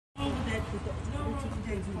How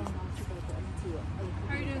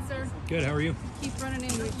are you doing, sir? Good, how are you? Keep running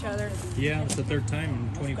into each other. Yeah, it's the third time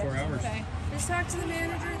in 24 hours. Okay. Just talk to the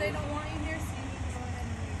manager. They don't want you here.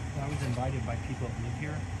 I was invited by people that live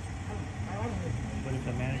here. But if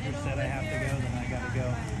the manager said I have to go, then I gotta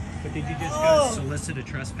go. But did you just go solicit a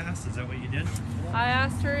trespass? Is that what you did? I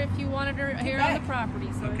asked her if you wanted her here on the property.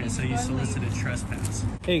 Okay, so you solicited trespass.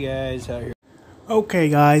 Hey guys, how are you? Okay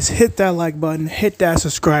guys, hit that like button, hit that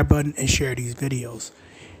subscribe button, and share these videos.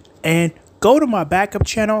 And go to my backup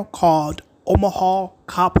channel called Omaha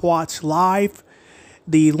Cop Watch Live.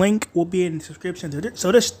 The link will be in the description.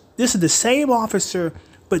 So this is the same officer,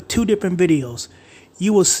 but two different videos.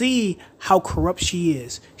 You will see how corrupt she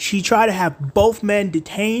is. She tried to have both men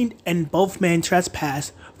detained and both men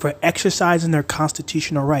trespassed for exercising their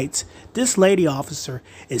constitutional rights. This lady officer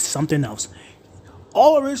is something else.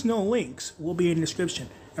 All original links will be in the description.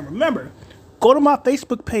 And remember, go to my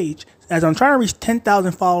Facebook page as I'm trying to reach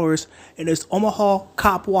 10,000 followers, and it's Omaha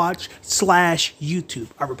Cop Watch /YouTube.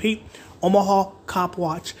 I repeat, Omaha Cop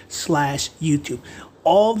Watch /YouTube.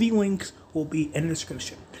 All the links will be in the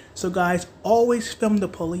description. So guys, always film the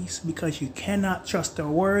police because you cannot trust their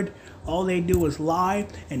word. All they do is lie,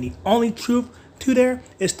 and the only truth to there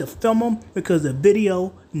is to film them because the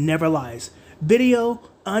video never lies. Video,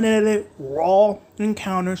 unedited, raw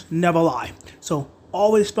encounters never lie. So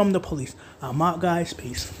always film the police. I'm out, guys.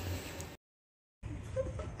 Peace.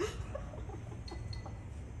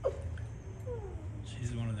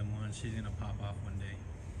 She's one of them ones. She's gonna pop off one day.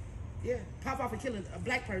 Yeah, pop off and kill a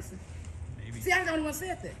black person. Maybe. See, I'm the only one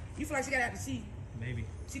said that. You feel like she got out to Maybe.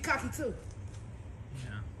 she cocky too.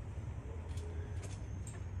 Yeah.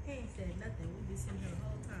 He ain't said nothing. We've been sitting here the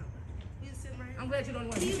whole time. We just sitting right here. I'm glad you're the only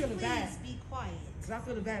one. Can You you feeling bad. please be quiet? Cause I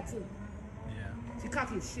feel the bad too. Yeah. She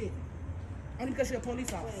cocky as shit. Only because she's a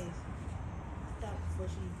police Wait. officer. Stop before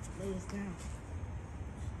she lays down.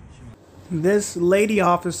 This lady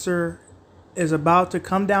officer is about to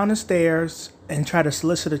come down the stairs and try to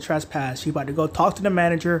solicit a trespass. She's about to go talk to the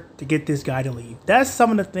manager to get this guy to leave. That's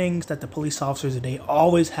some of the things that the police officers today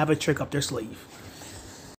always have a trick up their sleeve.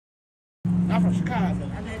 I'm from Chicago.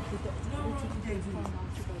 How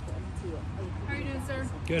are you doing, sir?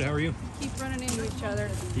 Good, how are you? Keep running into each other.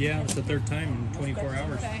 Yeah, it's the third time in 24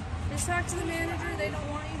 hours. Okay. Just talk to the manager. They don't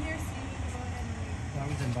want you here. I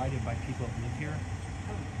was invited by people that live here.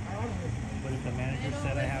 But if the manager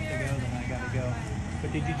said I have to go, then I gotta go.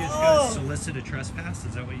 But did you just go solicit a trespass?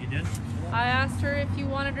 Is that what you did? I asked her if you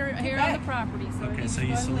wanted her here on the property. Okay, so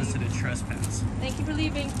you solicited trespass. Thank you for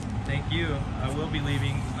leaving. Thank you. I will be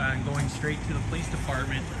leaving and going straight to the police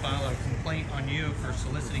department to file a complaint on you for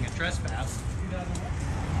soliciting a trespass.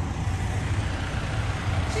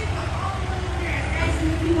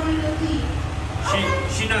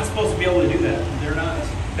 She's not supposed to be able to do that. They're not.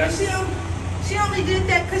 That's, She only did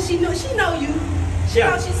that because she know you. She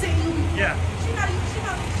know she seen you. Yeah. She know you. She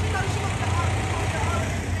know she wants to argue.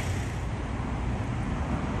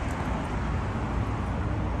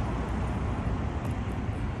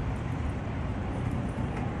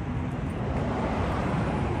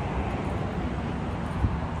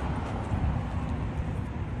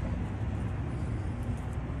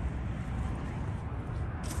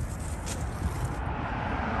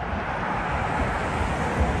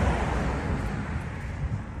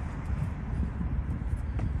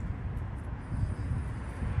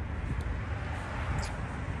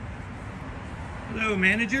 Hello,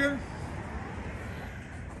 manager.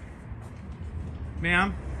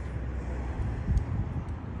 Ma'am.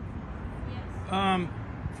 Yes.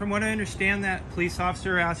 From what I understand, that police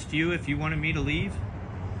officer asked you if you wanted me to leave.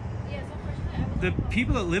 Yes, unfortunately, The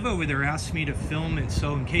people that live over there asked me to film it,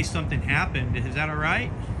 so in case something happened, is that all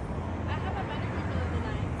right? I have a manager for the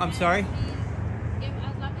night. I'm sorry? As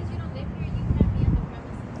long as you don't live here, you can't be on the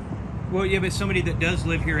premises. Well, yeah, but somebody that does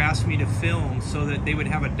live here asked me to film so that they would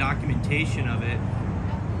have a documentation of it.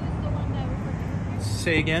 Who's the one that referred you here?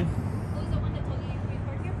 Say again? Who's the one that told you you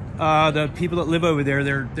record here? The people that live over there,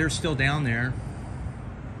 they're still down there.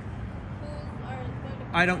 Who are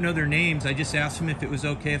the I don't know their names. I just asked them if it was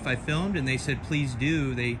okay if I filmed, and they said please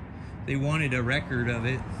do. They wanted a record of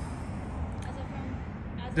it. As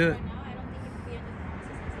of The- right now, I don't think you could be on the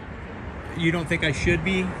premises. You don't think I should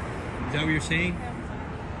be? Is that what you're saying?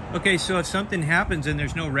 Okay, so if something happens and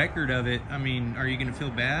there's no record of it, I mean, are you going to feel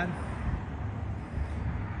bad?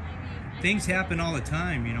 Things happen all the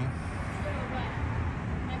time, you know.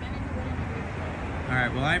 All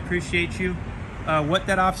right, well, I appreciate you. What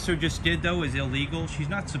that officer just did, though, is illegal. She's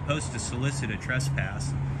not supposed to solicit a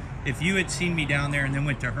trespass. If you had seen me down there and then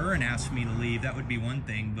went to her and asked me to leave, that would be one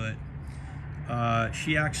thing. But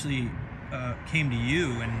she actually came to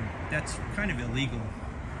you, and that's kind of illegal.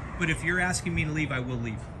 But if you're asking me to leave, I will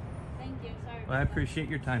leave. Thank you. Sorry. Well, I appreciate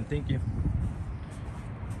your time. Thank you.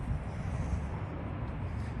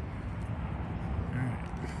 Alright.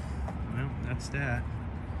 Well, that's that.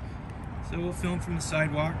 So we'll film from the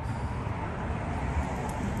sidewalk.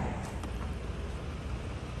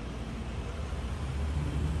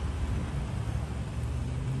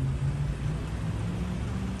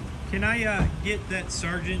 Can I get that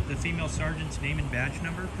sergeant, the female sergeant's name and badge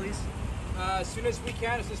number, please? As soon as we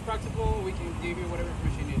can, as soon as practical, we can give you whatever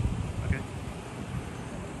information you need. Okay.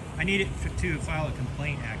 I need it to file a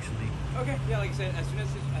complaint, actually. Okay, yeah, like I said, as soon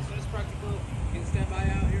as practical, you can stand by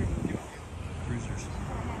out here. We'll give it to you. Cruisers.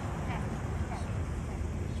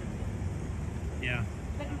 Yeah.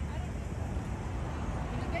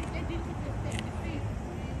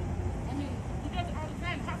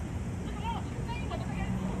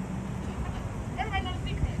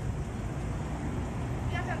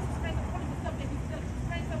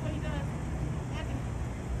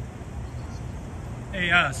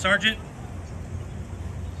 Hey, Sergeant.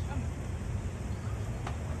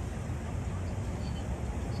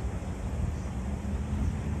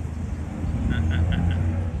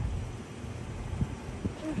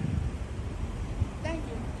 Thank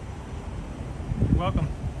you. You're welcome.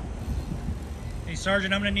 Hey,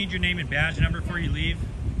 Sergeant, I'm going to need your name and badge number before you leave.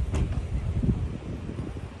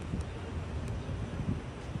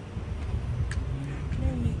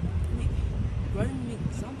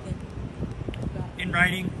 In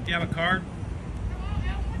writing, do you have a card?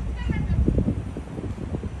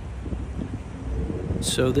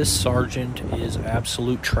 So this sergeant is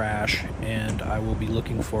absolute trash, and I will be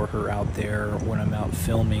looking for her out there when I'm out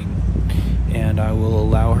filming, and I will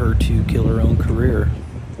allow her to kill her own career.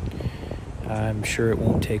 I'm sure it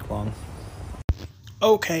won't take long.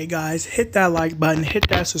 Okay guys, hit that like button, hit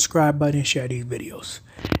that subscribe button, and share these videos.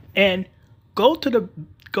 And go to the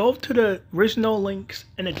original links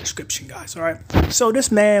in the description, guys. All right. So this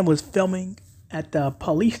man was filming at the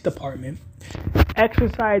police department,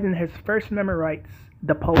 exercising his First Amendment rights.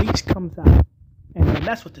 The police comes out and they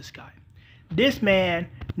mess with this guy. This man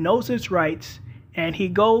knows his rights, and he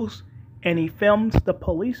goes and he films the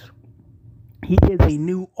police. He is a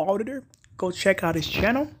new auditor. Go check out his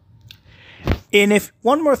channel. And if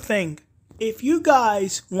one more thing, if you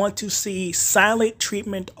guys want to see silent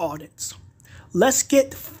treatment audits, let's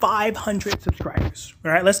get 500 subscribers.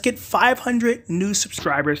 All right, let's get 500 new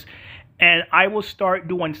subscribers, and I will start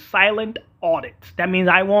doing silent audits. That means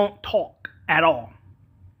I won't talk at all.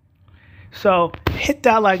 So hit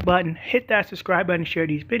that like button, hit that subscribe button, share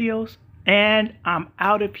these videos, and I'm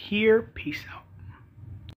out of here. Peace out.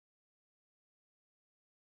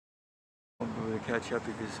 I'm going to catch up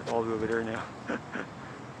because all the way over there now.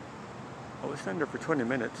 I was standing there for 20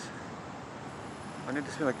 minutes. I need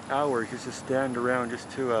to spend like hours just to stand around just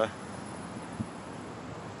to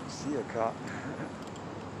see a cop.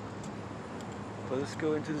 But let's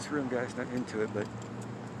go into this room, guys. Not into it, but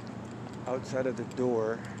outside of the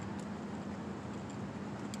door.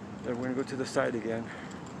 Then we're gonna go to the side again,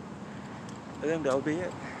 and then that'll be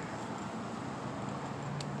it.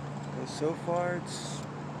 Because so far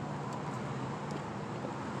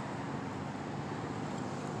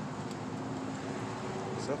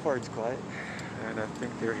it's quiet, and I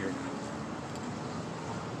think they're here.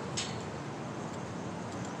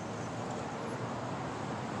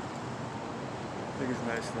 I think it's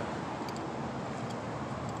nice though.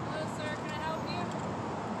 Hello, sir. Can I help you?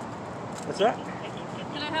 What's that?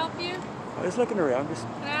 Can I help you? I was looking around. Just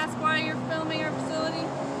Can I ask why you're filming our facility?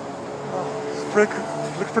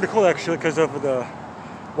 it looks pretty cool actually because of the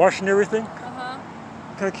washing and everything.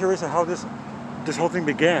 Kind of curious how this whole thing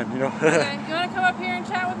began, you know. Okay. You want to come up here and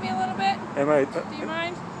chat with me a little bit? Do you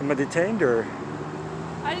mind? Am I detained or?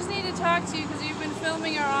 I just need to talk to you because you've been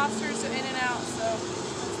filming our officers in and out, so I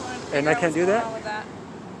just wanted to figure And I out can't what's do going that? on with that.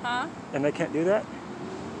 Huh? And I can't do that?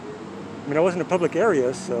 I mean, I was in a public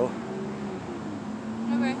area, so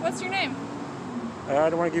Okay. What's your name? I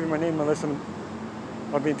don't want to give you my name unless I'm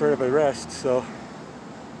being threatened of arrest. So,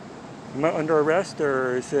 am I under arrest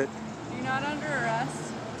or is it? You're not under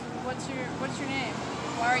arrest. What's your name?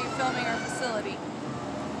 Why are you filming our facility?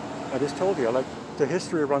 I just told you. I like the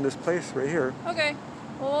history around this place right here. Okay.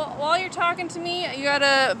 Well, while you're talking to me, you got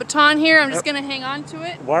a baton here. I'm just gonna hang on to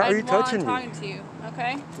it. Why are you touching me? While I'm talking to you,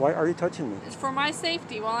 okay? Why are you touching me? It's for my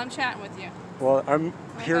safety while I'm chatting with you. Well, I'm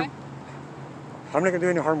here. Okay. I'm not gonna do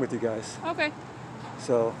any harm with you guys. Okay.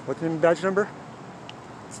 So, what's the badge number?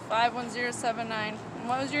 It's 51079. And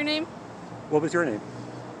what was your name? What was your name?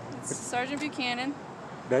 It's Sergeant Buchanan.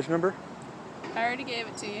 Badge number? I already gave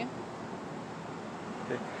it to you.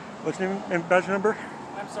 Okay. What's your name and badge number?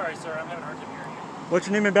 I'm sorry, sir. I'm having a hard time hearing you. What's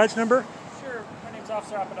your name and badge number? Sure. My name's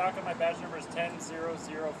Officer Apodaca. My badge number is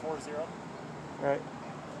 100040. Right.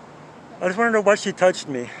 I just want to know why she touched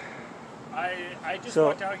me. I just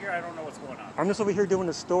walked out here. I don't know what's going on. I'm just over here doing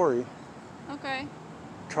a story. Okay.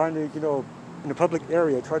 Trying to, in a public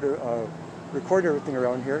area, try to record everything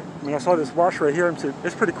around here. I mean, I saw this wash right here.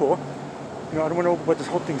 It's pretty cool. I don't want to know what this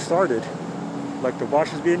whole thing started. Like the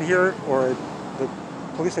wash is being here, or the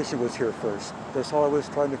police station was here first. That's all I was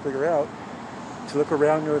trying to figure out. To look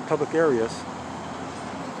around in public areas.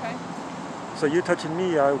 Okay. So you touching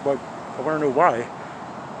me, I want to know why.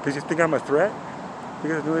 Because you think I'm a threat?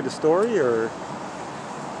 Because I'm doing the story, or?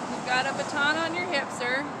 You've got a baton on your hip,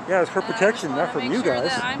 sir. Yeah, it's for protection, not from you guys.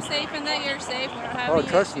 That I'm safe and that you're safe. We don't have Oh, any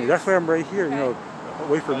trust me, issues. that's why I'm right here, Okay.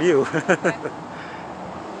 Away from you. Okay.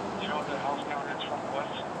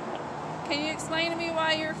 Can you explain to me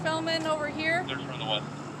why you're filming over here? They're from the west.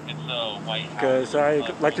 It's a White House. Because I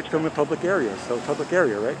like to film in public areas, so public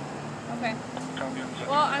area, right? Okay.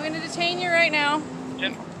 Well, I'm going to detain you right now.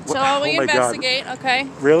 So Oh we my God. investigate, okay?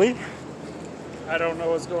 Really? I don't know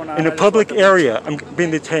what's going on. In a public area, I'm being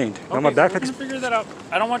detained. Now my Okay, so we're backpack's... gonna figure that out.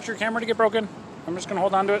 I don't want your camera to get broken. I'm just gonna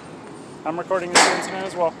hold on to it. I'm recording this incident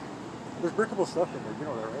as well. There's breakable stuff in there, you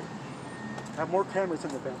know that, right? I have more cameras in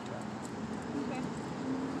the backpack. Okay.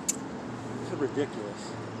 This is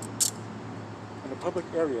ridiculous. In a public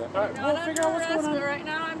area. All right, we'll figure out what's going on. But right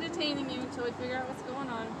now I'm detaining you until we figure out what's going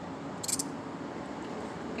on.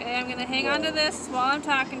 Okay, I'm going to hang on to this while I'm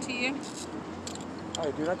talking to you.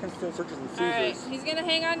 Alright, do not consider searches and seizures. Alright, he's going to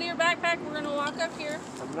hang on to your backpack. We're going to walk up here.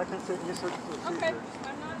 I'm not considering any searches or seizures. Okay,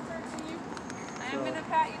 I'm not searching you. I am going to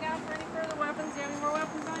pat you down for any further weapons. Do you have any more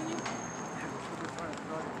weapons on you? Okay.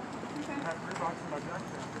 I have Reeboks in my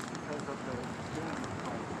backpack just because of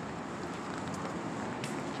the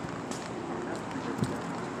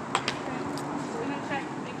We're going to check,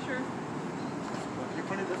 make sure. You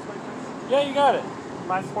put it this way, please? Yeah, you got it.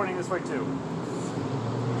 Mine's pointing this way too.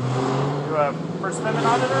 You have First Amendment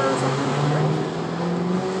auditor or something?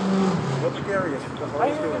 Public areas. That's all I I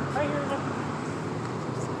was hear you. doing. I hear you.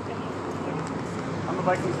 I'm a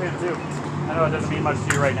Vikings fan too. I know it doesn't mean much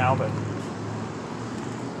to you right now, but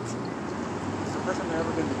It's the first time I've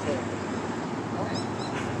ever been detained.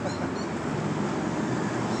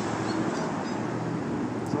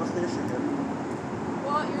 So what's the issue here?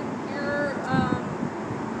 Well, you're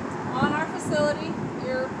on our facility.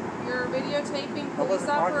 You're videotaping I police wasn't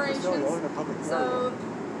on the operations. facility, I was in a public area. So,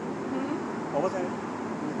 I wasn't,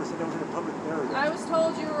 when you said I was in a public area. I was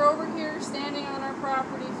told you were over here standing on our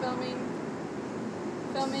property filming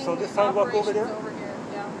So this sidewalk over there? over here,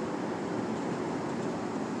 yeah.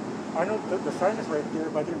 I know the sign is right there,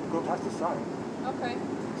 but I didn't go past the sign. Okay.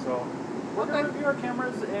 So, we're gonna review our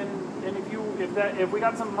cameras, and if we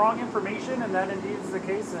got some wrong information, and that indeed is the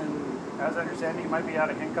case, and as I understand it, you might be out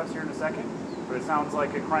of handcuffs here in a second. But it sounds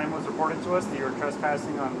like a crime was reported to us that you were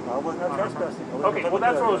trespassing on. I was not trespassing. I was in a Okay, well public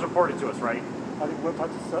that's what area. was reported to us, right? I didn't go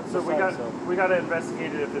past the So sign, we got to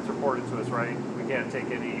investigate it if it's reported to us, right? We can't take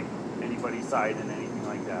anybody's side in anything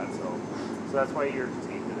like that. So that's why you're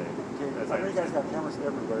detained today. I know you guys got cameras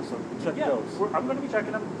everywhere, so check those. I'm going to be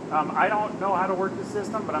checking them. I don't know how to work the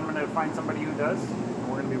system, but I'm going to find somebody who does. And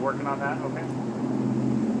we're going to be working on that. Okay.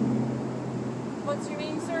 What's your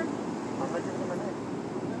name, sir? I'm not giving them a name.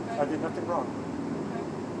 Okay. I did nothing wrong. Okay.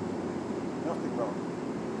 Nothing wrong.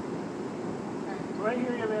 Right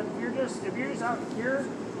here, man. If you're just out here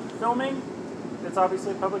filming, it's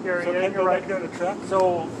obviously a public area. So can't you're go right. back down the track?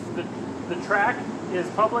 So the track is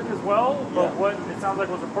public as well, but Yeah. what it sounds like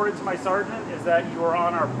was reported to my sergeant is that you are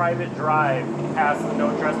on our private drive past the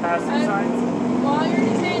no trespassing signs. While you're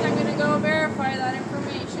detained, I'm going to go verify that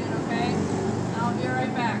information, okay? I'll be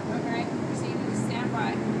right back, okay? Proceed to stand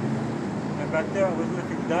by. And back there, I was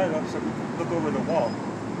lifting that up so I could look over the wall.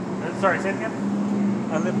 Sorry, say it again?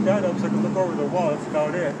 I lift that up so I could look over the wall. That's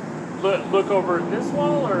about it. Look over this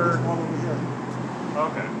wall or? This wall over here,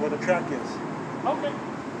 Okay. where the track is. Okay.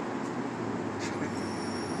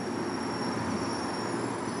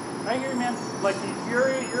 I hear you, man. Like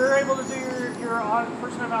you're able to do your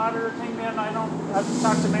First Amendment auditor thing, man. I don't have to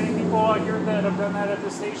talk to many people out here that have done that at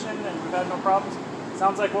this station, and we've had no problems.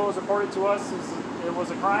 Sounds like what was reported to us is it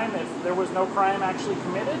was a crime. If there was no crime actually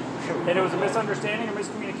committed, and it was a misunderstanding or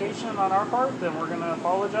miscommunication on our part, then we're going to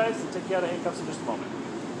apologize and take you out of handcuffs in just a moment.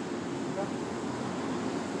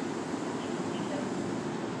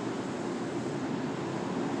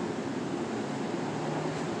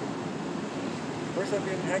 First time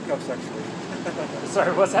being in handcuffs, actually.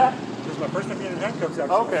 Sorry, what's that? This is my first time being in handcuffs,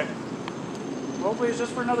 actually. Okay. Hopefully it's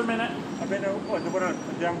just for another minute. I've been the one on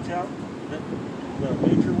downtown.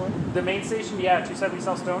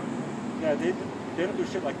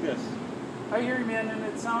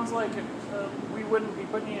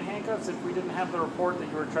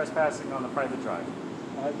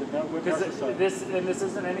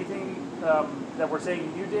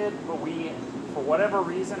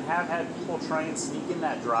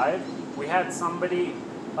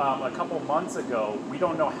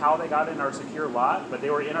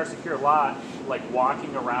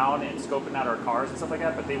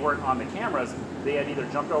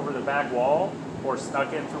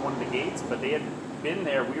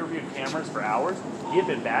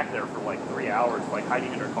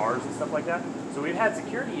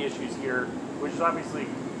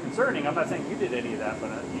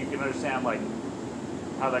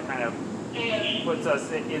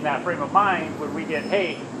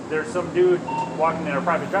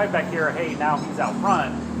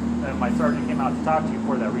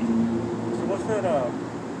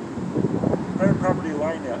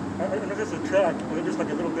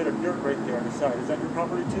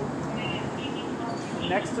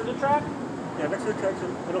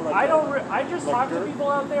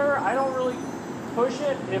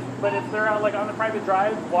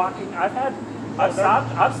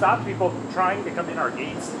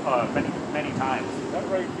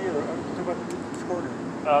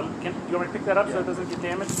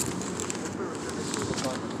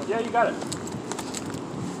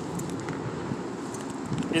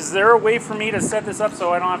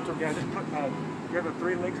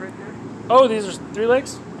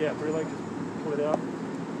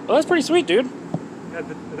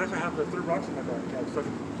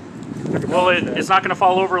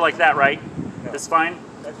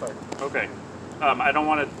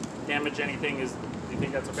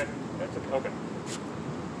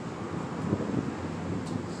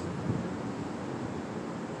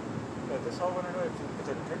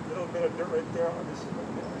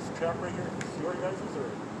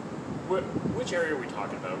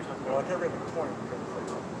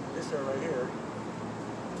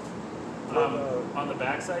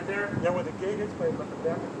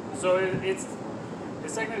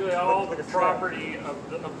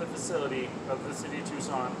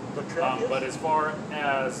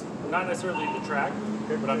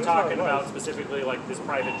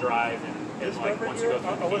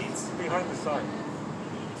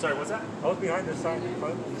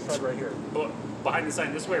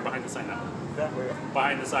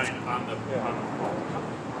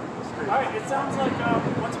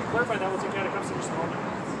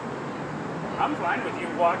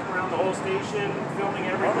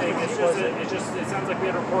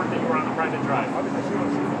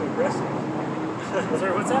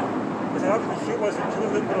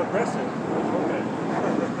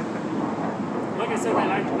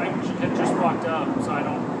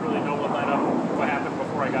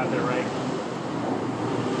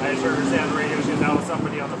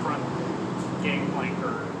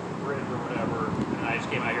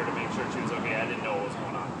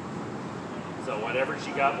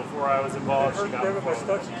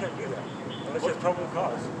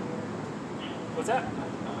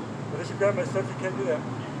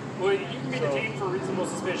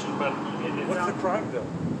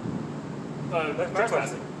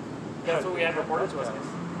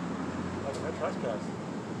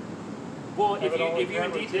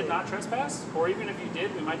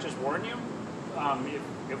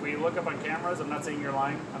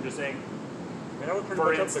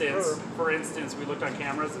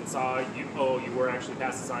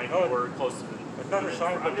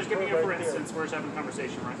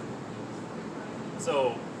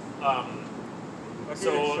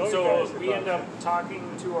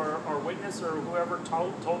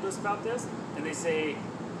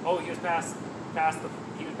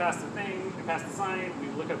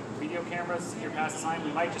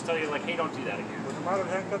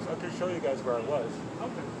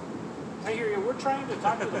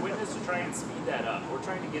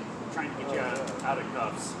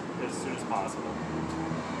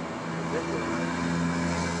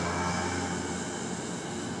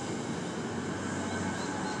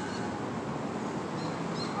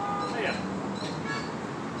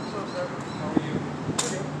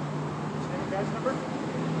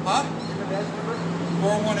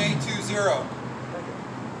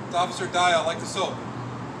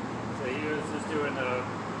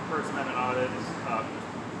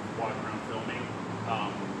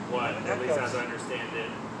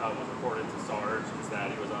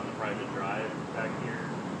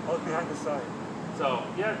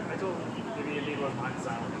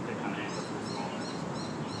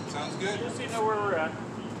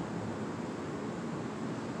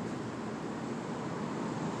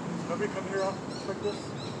 nobody come here like this?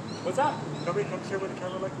 What's that? Nobody comes here with a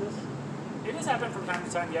camera like this? It has happened from time to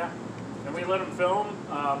time, yeah. And we let them film.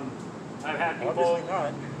 I've had people. Obviously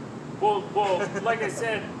not. Well, like I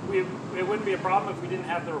said, it wouldn't be a problem if we didn't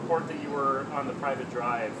have the report that you were on the private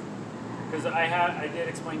drive. Because I did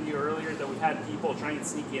explain to you earlier that we had people try and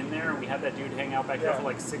sneak in there, and we had that dude hang out back there for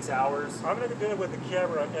like 6 hours. I'm gonna do it with the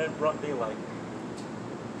camera and broad daylight.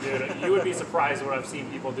 Dude, you would be surprised what I've seen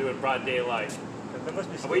people do in broad daylight. There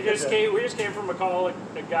must be We just came from a call. A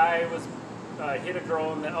guy was hit a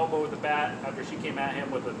girl in the elbow with a bat after she came at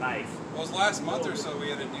him with a knife. Well, it was last month or so we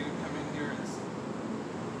had a dude come in here and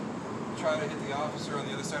try to hit the officer on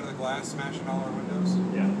the other side of the glass, smashing all our windows.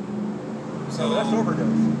 Yeah. So that's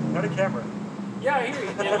overdose, not a camera. Yeah, I hear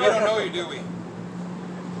you. Well, we don't know you, do we?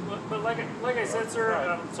 But like I said, sir,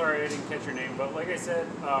 I'm sorry I didn't catch your name, but like I said,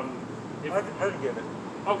 I didn't get it.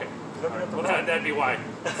 Okay. Right. Well, that'd be why.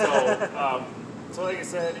 So like I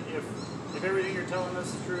said, if everything you're telling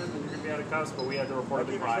us is true, then you're gonna be out of cuffs. But we had to report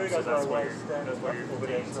the crime, so that's why you're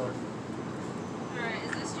detained, sir. Alright,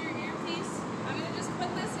 is this your earpiece? I'm gonna just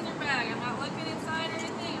put this in your bag. I'm not looking inside or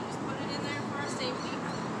anything. I'm just putting it in there for our safety.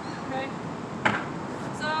 Okay?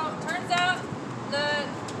 So, turns out that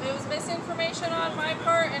it was misinformation on my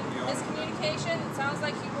part and miscommunication. It sounds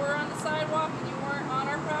like you were on the sidewalk and you weren't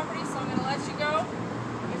on our property, so I'm gonna let you go.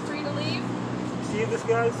 You're free to leave. See this,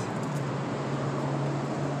 guys?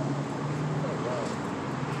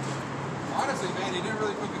 Honestly, man, he didn't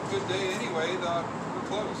really pick a good day anyway. We're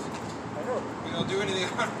closed. I know. We don't do anything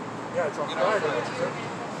on. Yeah, it's on Friday.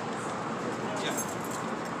 Yeah.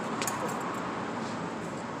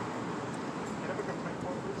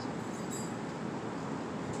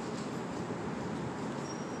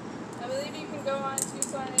 I believe you can go on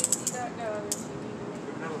TucsonAZ.gov if you need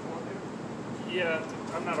to. Yeah,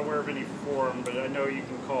 I'm not aware of any form, but I know you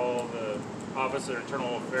can call the Office of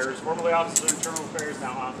Internal Affairs, formerly Office of Internal Affairs,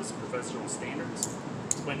 now Office of Professional Standards.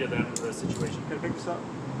 Explain to them the situation. Can I pick this up?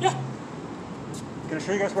 Yeah. Can I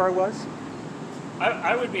show you guys where I was?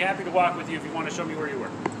 I would be happy to walk with you if you want to show me where you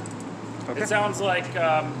were. Okay. It sounds like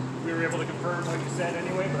we were able to confirm what you said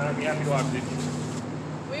anyway, but I'd be happy to walk with you.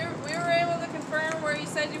 We were able to confirm where you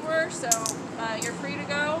said you were, so you're free to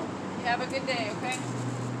go. You have a good day, okay?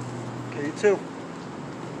 Okay, you too.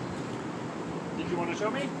 Did you want to show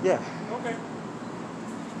me? Yeah. Okay.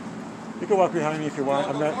 You can walk behind me if you want.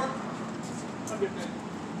 I'm not.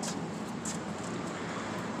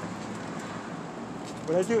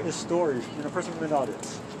 What I do is stories, person in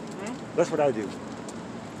audits. Mm-hmm. That's what I do.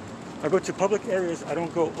 I go to public areas. I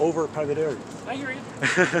don't go over private areas. I hear you.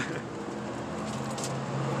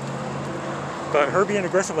 But her being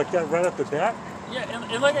aggressive like that right off the bat. Yeah,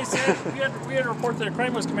 and like I said, we had a report that a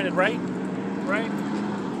crime was committed, right? Right?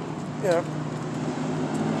 Yeah.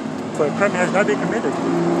 But a crime has not been committed.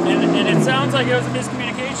 And it sounds like it was a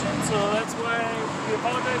miscommunication, so that's why we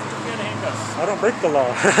apologize if we had to handcuffs. I don't break the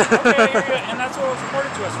law. Okay, and that's what was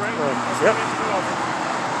reported to us, right? Yep.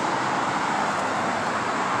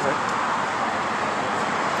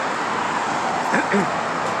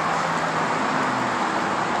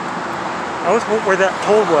 I was where that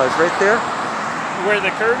pole was, right there. Where the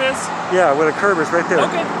curve is? Yeah, where the curve is, right there.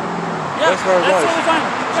 Okay. Yeah, that's where I was. That's totally fine.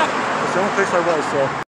 Yeah. That's the only place I was, so.